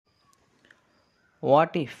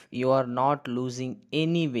What if you are not losing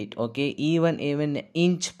any weight? Okay, even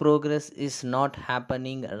inch progress is not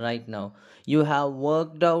happening right now. You have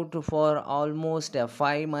worked out for almost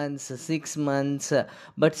 5 months, 6 months,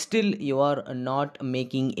 but still you are not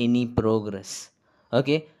making any progress.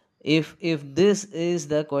 Okay, if this is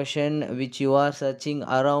the question which you are searching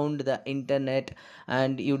around the internet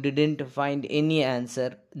and you didn't find any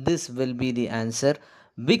answer, this will be the answer.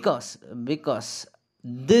 Because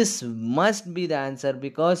this must be the answer,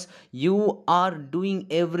 because you are doing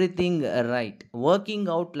everything right, working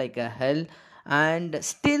out like a hell, and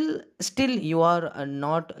still you are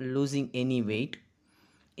not losing any weight,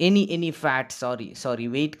 any fat. Sorry,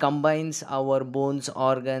 weight combines our bones,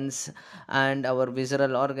 organs, and our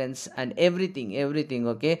visceral organs and everything.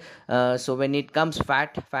 Okay, so when it comes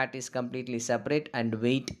fat is completely separate, and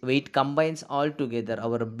weight combines all together,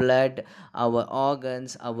 our blood, our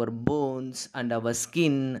organs, our bones, and our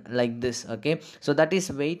skin, like this. Okay, so that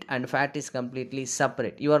is weight, and fat is completely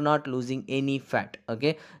separate. You are not losing any fat.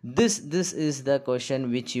 Okay, this is the question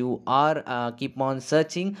which you are keep on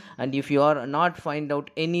searching, and if you are not find out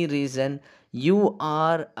any reason, you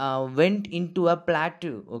are went into a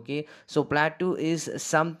plateau. Okay, so plateau is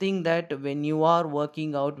something that when you are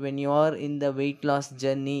working out, when you are in the weight loss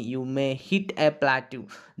journey, you may hit a plateau.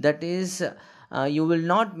 That is, you will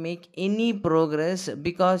not make any progress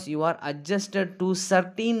because you are adjusted to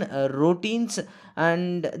certain routines,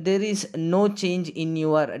 and there is no change in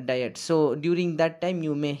your diet. So during that time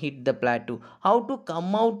you may hit the plateau. How to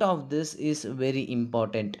come out of this is very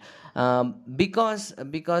important. Because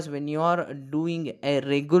when you are doing a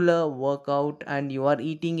regular workout and you are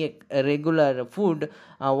eating a regular food,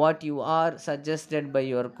 what you are suggested by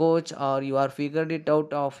your coach, or you are figured it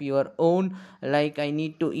out of your own, like I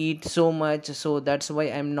need to eat so much, so that's why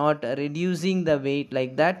I'm not reducing the weight,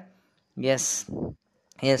 like that. Yes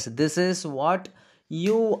yes this is what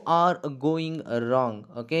you are going wrong.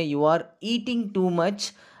 Okay, you are eating too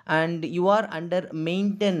much and you are under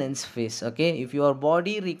maintenance phase. Okay, if your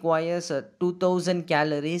body requires 2000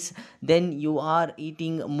 calories, then you are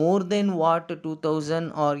eating more than what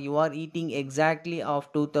 2000, or you are eating exactly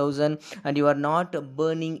of 2000, and you are not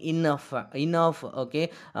burning enough. Okay,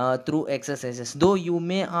 through exercises, though you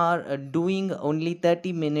may are doing only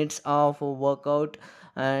 30 minutes of workout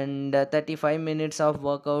and 35 minutes of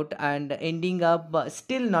workout and ending up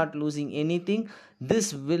still not losing anything,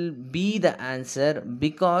 this will be the answer.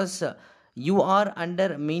 Because you are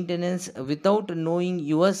under maintenance without knowing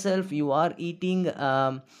yourself, you are eating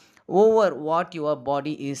over what your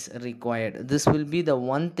body is required. This will be the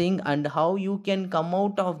one thing, and how you can come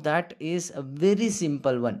out of that is a very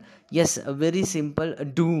simple one. Yes, a very simple: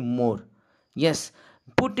 do more. Yes,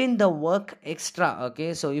 put in the work extra.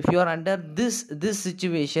 Okay, so if you are under this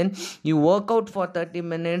situation, you work out for 30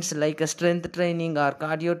 minutes like a strength training or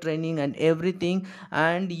cardio training and everything,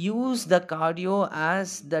 and use the cardio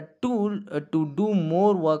as the tool to do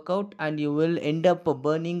more workout, and you will end up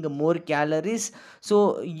burning more calories,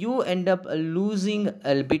 so you end up losing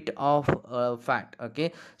a bit of fat.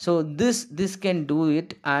 Okay, so this can do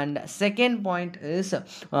it. And second point is,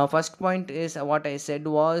 first point is what I said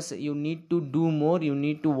was, you need to do more, you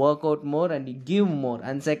need to work out more and give more.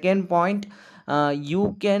 And second point,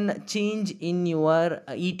 you can change in your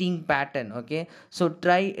eating pattern. Okay, so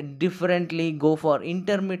try differently, go for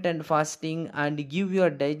intermittent fasting and give your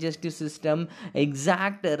digestive system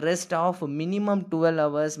exact rest of minimum 12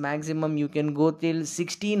 hours, maximum you can go till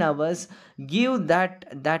 16 hours. Give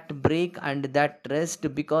that break and that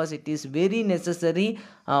rest, because it is very necessary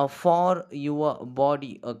for your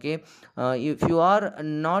body. Okay, if you are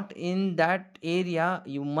not in that area,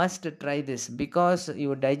 you must try this, because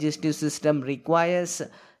your digestive system requires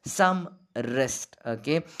some rest.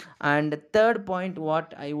 Okay, and third point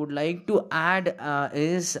what I would like to add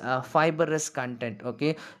is fibrous content.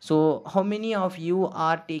 Okay, so how many of you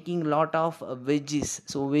are taking lot of veggies?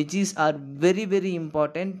 So veggies are very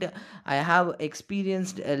important. I have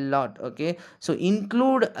experienced a lot. Okay, so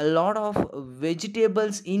include a lot of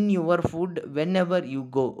vegetables in your food whenever you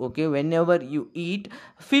go. Okay, whenever you eat,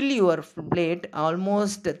 fill your plate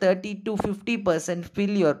almost 30 to 50%,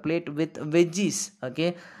 fill your plate with veggies.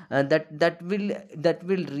 Okay, that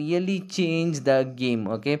will really change the game.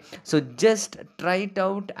 Okay, so just try it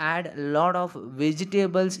out, add a lot of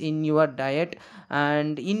vegetables in your diet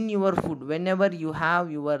and in your food whenever you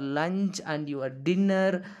have your lunch and your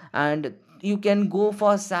dinner. And you can go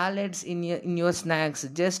for salads in your snacks.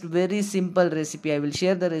 Just very simple recipe, I will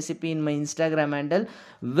share the recipe in my Instagram handle.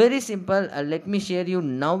 Very simple. Let me share you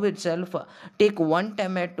now itself. Take one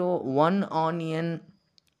tomato, one onion,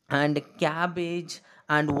 and cabbage,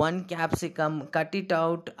 and one capsicum, cut it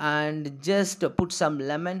out and just put some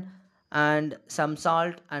lemon and some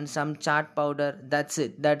salt and some chaat powder. That's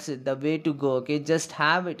it, the way to go. Okay, just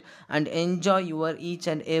have it and enjoy your each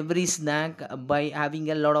and every snack by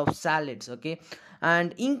having a lot of salads. Okay,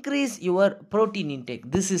 and increase your protein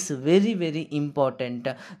intake. This is very very important.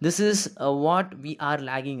 This is what we are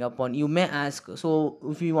lagging upon. You may ask, so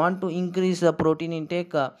if you want to increase the protein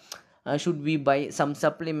intake, should we buy some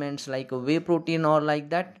supplements like whey protein or like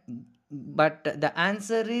that? But the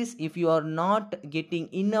answer is, if you are not getting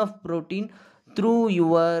enough protein through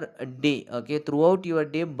your day, okay, throughout your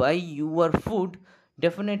day by your food,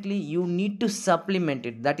 definitely you need to supplement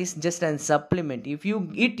it. That is just a supplement. If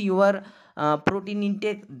you eat your protein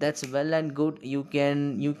intake, that's well and good. You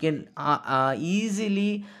can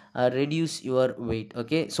easily reduce your weight.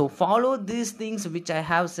 Okay, so follow these things which I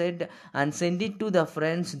have said and send it to the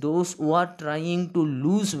friends, those who are trying to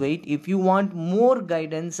lose weight. If you want more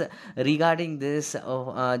guidance regarding this,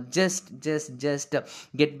 just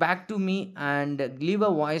get back to me and leave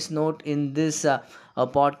a voice note in this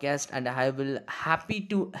podcast, and I will happy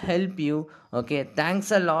to help you. Okay,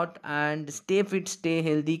 thanks a lot, and stay fit, stay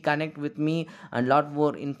healthy. Connect with me, and lot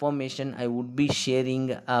more information I would be sharing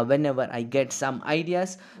whenever I get some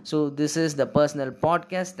ideas. So this is the personal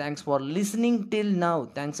podcast. Thanks for listening till now.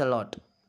 Thanks a lot.